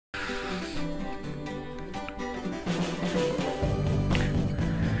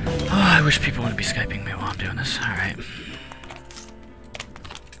I wish people wouldn't be Skyping me while I'm doing this. Alright.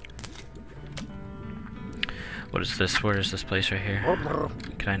 What is this? Where is this place right here?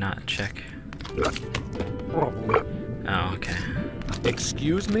 Can I not check? Oh, okay.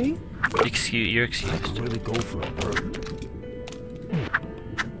 Excuse me? You're excused. I could really go for a bird.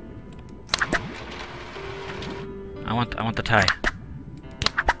 I want the tie.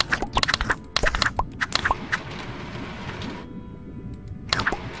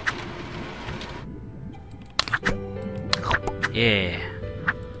 Yeah.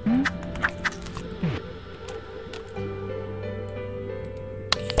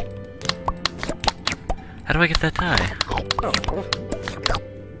 How do I get that tie?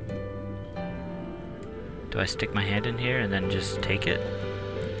 Do I stick my hand in here and then just take it?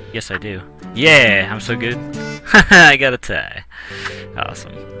 Yes, I do. Yeah, I'm so good. I got a tie.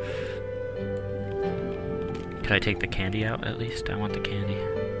 Awesome. Can I take the candy out at least? I want the candy.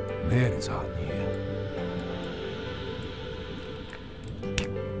 Man, it's hot in here.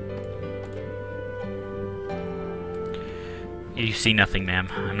 You see nothing, ma'am.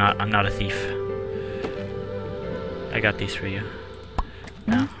 I'm not a thief. I got these for you.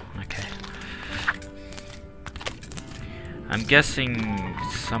 No? Okay. I'm guessing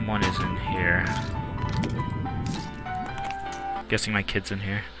someone is in here. Guessing my kid's in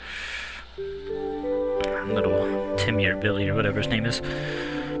here. Little Timmy or Billy or whatever his name is.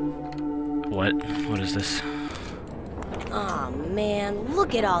 What? What is this? Aw, man,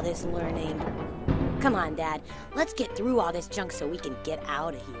 look at all this learning. Come on, Dad. Let's get through all this junk so we can get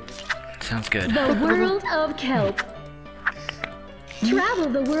out of here. Sounds good. The world of kelp. Travel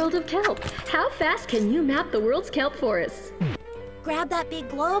the world of kelp. How fast can you map the world's kelp for us? Grab that big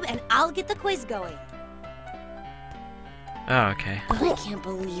globe and I'll get the quiz going. Oh, okay. I can't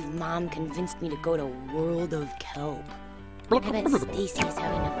believe Mom convinced me to go to World of Kelp. I bet Stacy's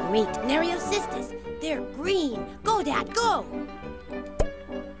having a great Nereo-sisters. They're green. Go, Dad, go!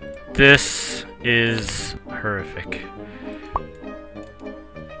 This is horrific.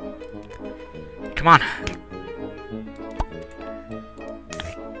 Come on.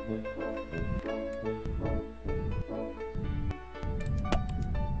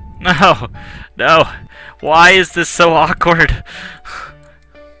 No! No! Why is this so awkward?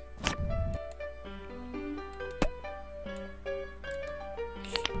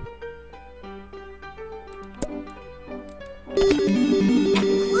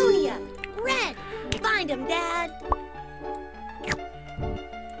 Clunia! Red! Find him, Dad!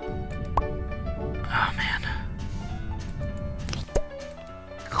 Oh, man.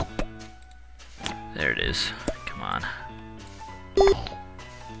 There it is. Come on.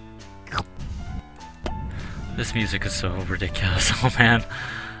 This music is so ridiculous. Oh, man.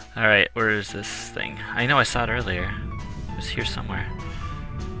 Alright, where is this thing? I know I saw it earlier. It was here somewhere.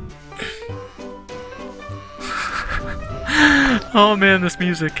 Oh, man, this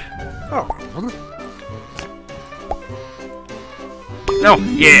music. Oh. No,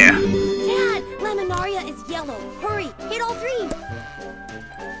 yeah! Dad, Laminaria is yellow. Hurry, hit all three!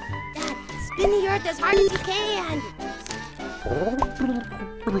 Dad, spin the earth as hard as you can!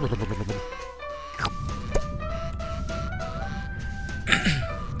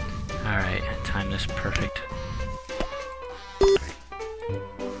 Alright, time this perfect.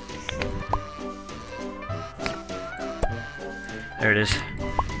 There it is.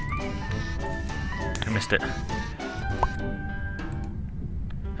 I missed it.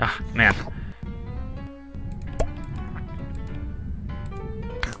 Ah, man.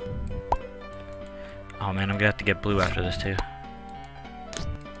 Oh man, I'm gonna have to get blue after this too.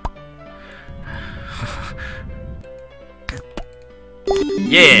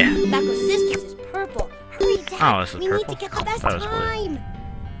 Yeah! Macro Sisters is purple. Hurry, Dad! Oh, this is we purple? need to get the best That was blue. time!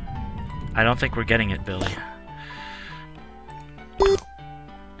 I don't think we're getting it, Billy.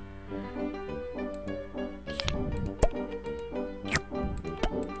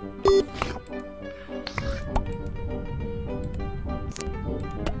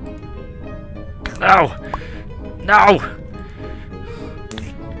 No! No!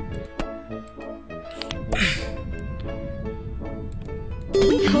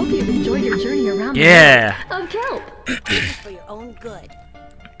 We hope you've enjoyed your journey around Yeah! the world of kelp. This is for your own good.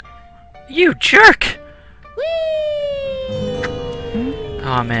 You jerk! Whee!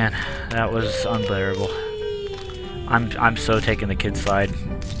 Oh man, that was unbearable. I'm so taking the kid's side.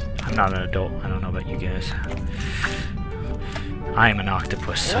 I'm not an adult. I don't know about you guys. I am an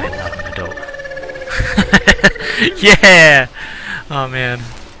octopus. I am not an adult. Yeah! Oh man.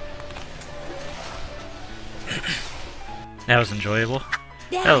 That was enjoyable.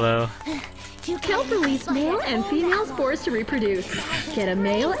 Dad, Hello. Kelp release male and female spores to reproduce. Get a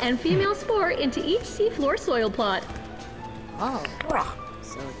male and female spore into each seafloor soil plot. Oh,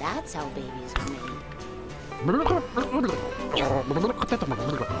 so that's how babies are made.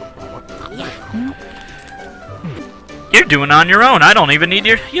 You're doing it on your own. I don't even need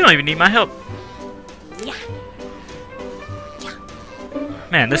you don't even need my help.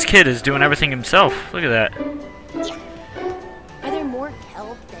 Man, this kid is doing everything himself. Look at that. Are there more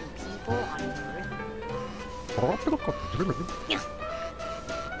kelp than people on Earth?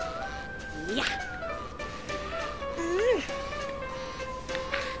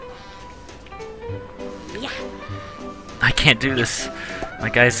 I can't do this. My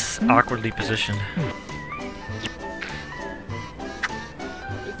guy's awkwardly positioned.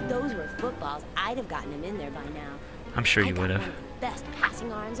 If those were footballs, I'd have gotten him in there by now. I'm sure you I got would have. one of the best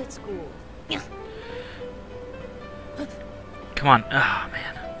passing arms at school. Come on. Oh,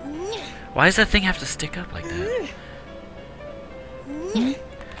 man. Why does that thing have to stick up like that?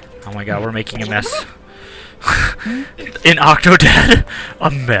 Oh my god, we're making a mess. In Octodad? A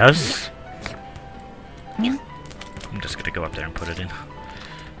mess? I'm just gonna go up there and put it in.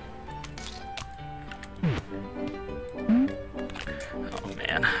 Oh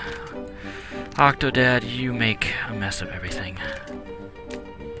man. Octodad, you make a mess of everything.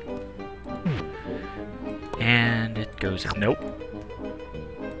 And it goes in. Nope.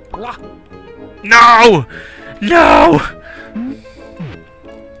 No! No!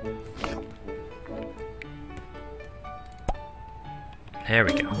 There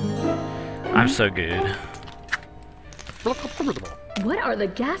we go. I'm so good. What are the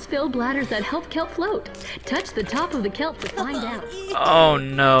gas-filled bladders that help kelp float? Touch the top of the kelp to find out. Oh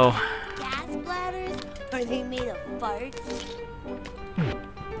no. Gas bladders? Are they made of farts?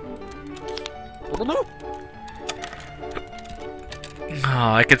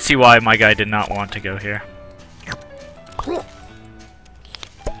 Oh, I could see why my guy did not want to go here.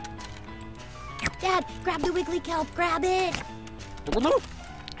 Dad, grab the wiggly kelp, grab it!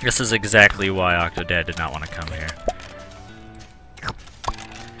 This is exactly why Octodad did not want to come here.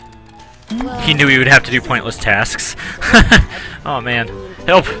 He knew he would have to do pointless tasks. Oh man.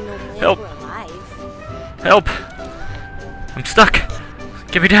 Help! Help! Help! I'm stuck!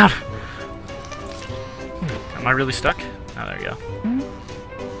 Get me down! Am I really stuck? Oh, there we go.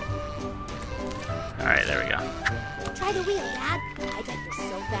 Alright, there we go. Try the wheel, Dad. I bet you're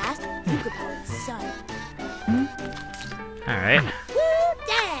so fast, you could power the sun. Alright. Woo,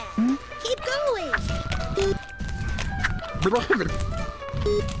 Dad! Keep going!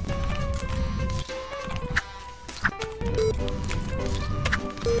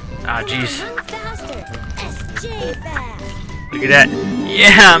 Ah, jeez. Run faster! SJ fast! Look at that.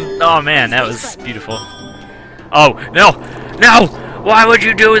 Yeah! Oh man, that was beautiful. Oh, no! No! Why would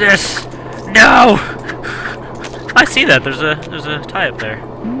you do this? No! I see that. There's a tie up there.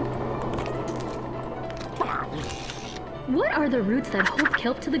 What are the roots that hold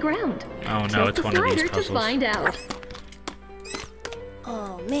kelp to the ground? Oh no, Tilt it's the one of these slider to puzzles. find out.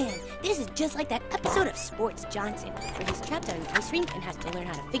 Oh man, this is just like that episode of Sports Johnson, where he's trapped on an ice rink and has to learn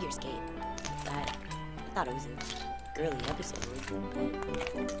how to figure skate. I thought it was a girly episode.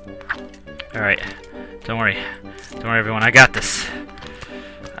 Alright. Don't worry. Don't worry, everyone. I got this.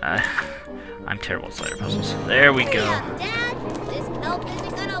 I'm terrible at slider puzzles. There we go. Yeah, Dad, this kelp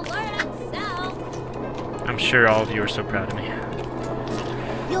isn't gonna learn itself. I'm sure all of you are so proud of me.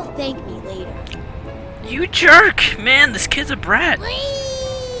 You'll thank me later. You jerk! Man, this kid's a brat.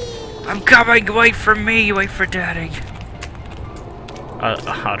 Whee! I'm coming! Wait for me! Wait for Daddy!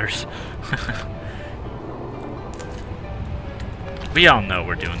 Otters. We all know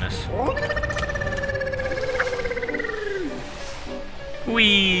we're doing this.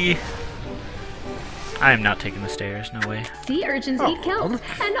 Whee! I am not taking the stairs, no way. Sea urchins eat kelp,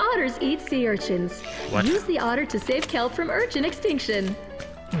 and otters eat sea urchins. What? Use the otter to save kelp from urchin extinction.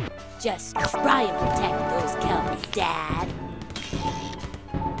 Just try and protect those kelps, Dad.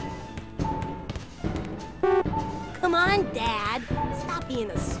 Come on, Dad. Stop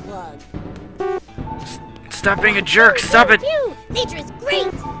being a slug. Stop being a jerk! Stop it! Phew! Nature is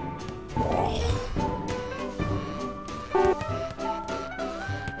great!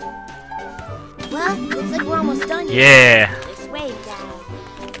 Well, looks like we're almost done here. Yeah! This way, Dad.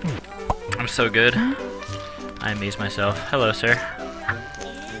 I'm so good. I amaze myself. Hello, sir.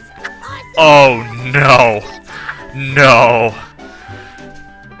 Is awesome. Oh no! No!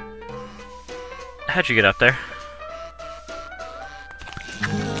 How'd you get up there?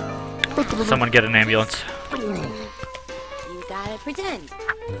 Someone get an ambulance. You gotta pretend.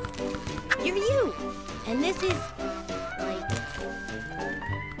 You're you. And this is, like,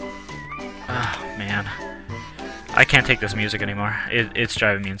 Oh, man. I can't take this music anymore. It's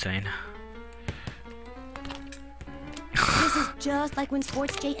driving me insane. This is just like when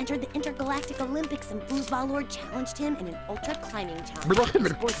Sports J entered the Intergalactic Olympics and Foosball Lord challenged him in an ultra climbing challenge.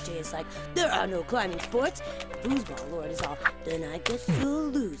 Sports J is like, there are no climbing sports. Foosball Lord is all, then I guess you'll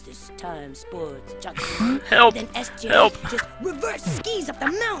lose this time, Sports Johnson. Help! Then SJ Help! just reverse skis up the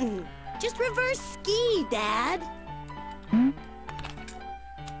mountain. Just reverse ski, Dad.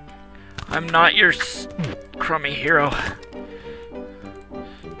 I'm not your crummy hero.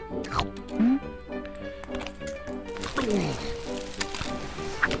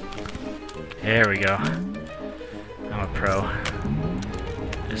 There we go. I'm a pro.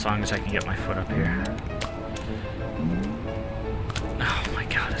 As long as I can get my foot up here. Oh my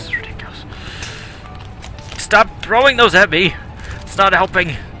god, this is ridiculous. Stop throwing those at me! It's not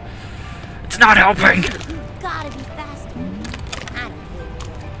helping! It's not helping! Gotta be faster. I don't think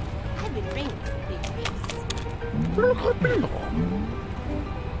I've been training for a big race.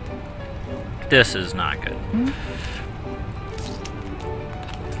 This is not good.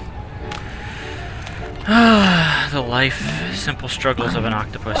 The life, simple struggles of an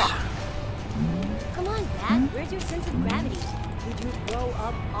octopus. Come on, Dad. Where's your sense of gravity? Did you grow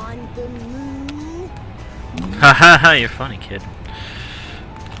up on the moon? Haha, you're funny, kid.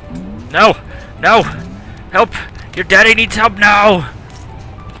 No! No! Help! Your daddy needs help now!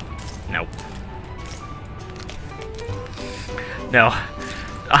 No. No.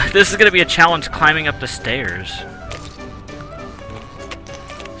 This is gonna be a challenge climbing up the stairs.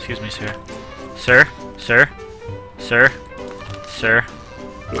 Excuse me, sir. Sir? Sir? Sir? Sir?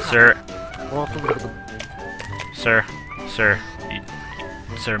 Sir? Sir? Sir?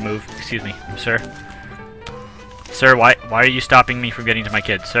 Sir, move. Excuse me. Sir? Sir, why are you stopping me from getting to my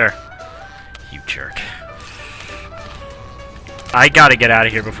kid? Sir? You jerk. I gotta get out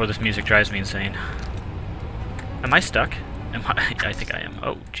of here before this music drives me insane. Am I stuck? Am I? I think I am.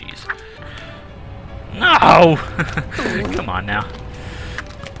 Oh, jeez. No! Come on now.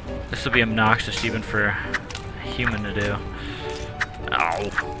 This will be obnoxious even for a human to do. Oh,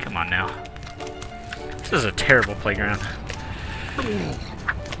 come on now. This is a terrible playground.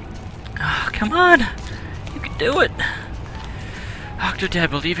 Oh, come on! You can do it! Octodad,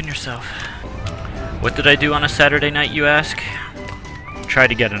 believe in yourself. What did I do on a Saturday night, you ask? Try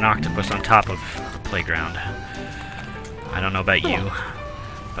to get an octopus on top of the playground. I don't know about you,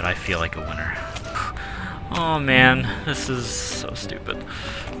 but I feel like a winner. Oh man, this is so stupid.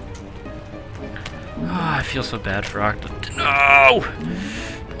 Oh, I feel so bad for Octodad. No!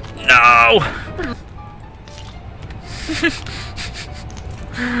 No!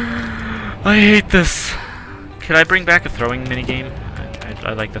 I hate this. Could I bring back a throwing minigame?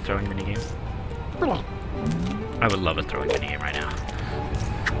 I like the throwing minigame. I would love a throwing minigame right now.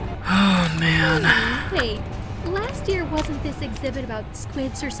 Oh man. Wait, last year wasn't this exhibit about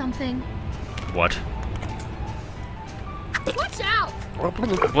squids or something? What? Watch out!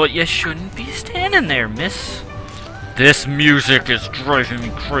 Well, you shouldn't be standing there, miss. This music is driving me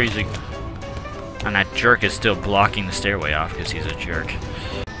crazy. And that jerk is still blocking the stairway off because he's a jerk.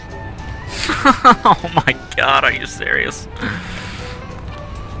 Oh my god, are you serious?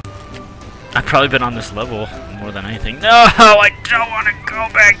 I've probably been on this level more than anything. No, I don't want to go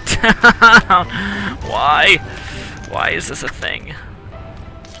back down. Why? Why is this a thing?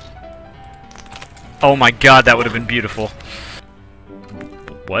 Oh my god, that would have been beautiful.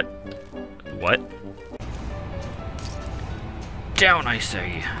 What? What? Down, I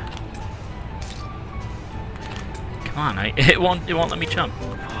say. Come on, it won't let me jump.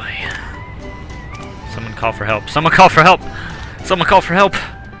 Boy. Someone call for help. Someone call for help. Someone call for help.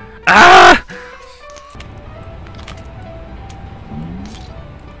 Ah!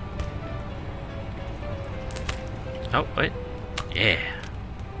 Oh, wait. Yeah.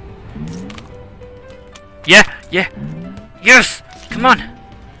 Yeah, yeah. Yes! Come on!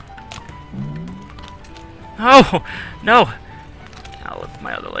 Oh! No! I'll lift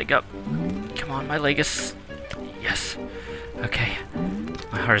my other leg up. Come on, my leg is... Yes. Okay.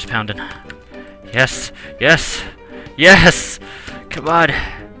 My heart is pounding. Yes! Yes! Yes! Come on!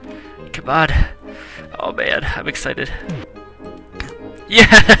 Come on! Oh man, I'm excited. Yeah!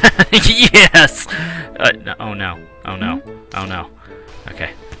 Yes! No, oh no. Oh no. Oh no.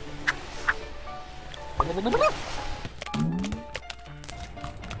 Okay.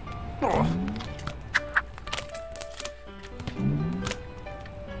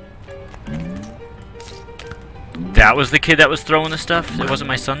 That was the kid that was throwing the stuff? It wasn't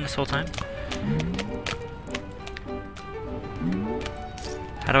my son this whole time?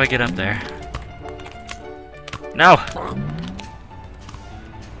 How do I get up there? No!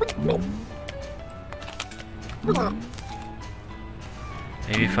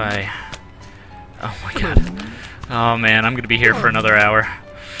 Maybe if I... Oh my god. Oh man, I'm gonna be here for another hour.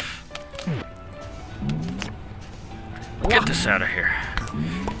 Get this out of here.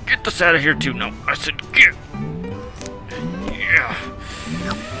 Get this out of here too. No, I said get. Yeah.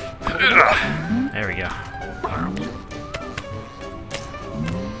 There we go.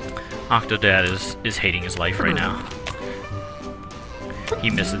 Octodad is hating his life right now. He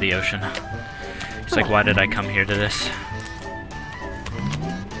misses the ocean. He's like, why did I come here to this?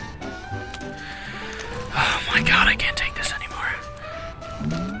 Oh my god, I can't take this anymore.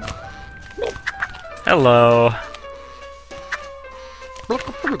 Hello.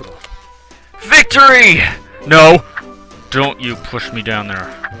 Victory! No! Don't you push me down there.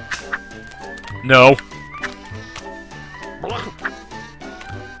 No.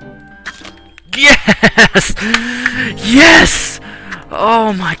 Yes! Yes!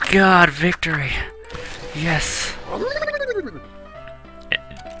 Oh my god, victory. Yes.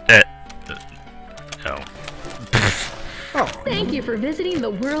 Oh. Thank you for visiting the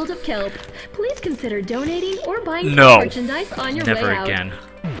world of kelp. Please consider donating or buying No. merchandise on your Never way out. again.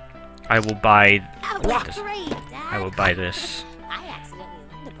 I will buy That was this. great, Dad. I will buy this. I accidentally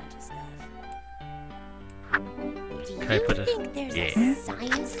learned a bunch of stuff. Do Can I you put this? think there's Yeah. a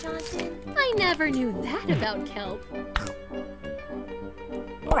science, Johnson? I never knew that about kelp.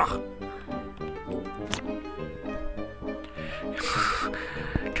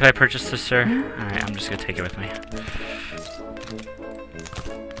 Can I purchase this, sir? Alright, I'm just gonna take it with me.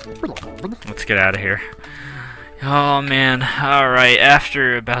 Let's get out of here. Oh man, alright,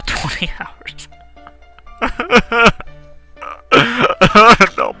 after about 20 hours.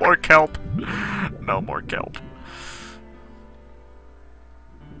 No more kelp. No more kelp.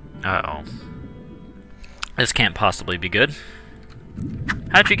 Uh-oh. This can't possibly be good.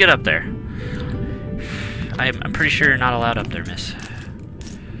 How'd you get up there? I'm pretty sure you're not allowed up there, miss.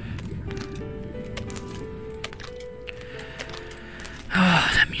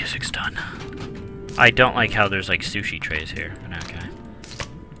 That music's done. I don't like how there's like sushi trays here, but okay.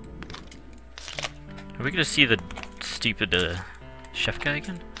 Are we gonna see the stupid chef guy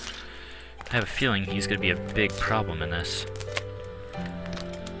again? I have a feeling he's gonna be a big problem in this.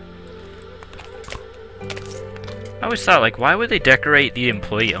 I always thought, like, why would they decorate the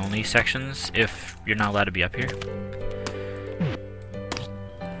employee-only sections if you're not allowed to be up here?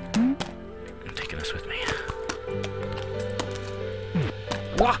 I'm taking this with me.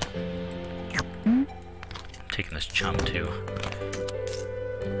 I'm taking this chum, too.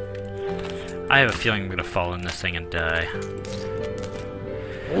 I have a feeling I'm gonna fall in this thing and die.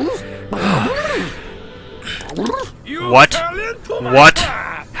 What? What?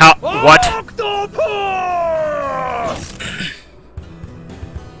 How? What? Octopus!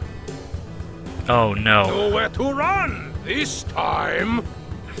 Oh no. Nowhere to run this time.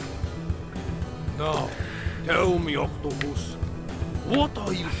 Now, tell me, Octopus, what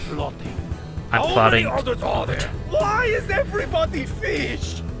are you plotting? I'm plotting. How many others are there? Why is everybody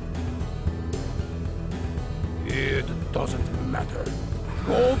fish? It doesn't matter.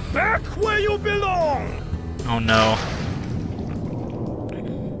 Go back where you belong. Oh no.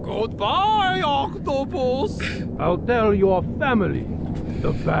 Goodbye, Octopus. I'll tell your family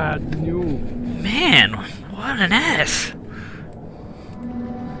the bad news. Man, what an ass.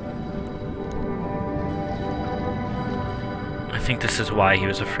 I think this is why he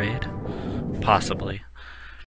was afraid. Possibly.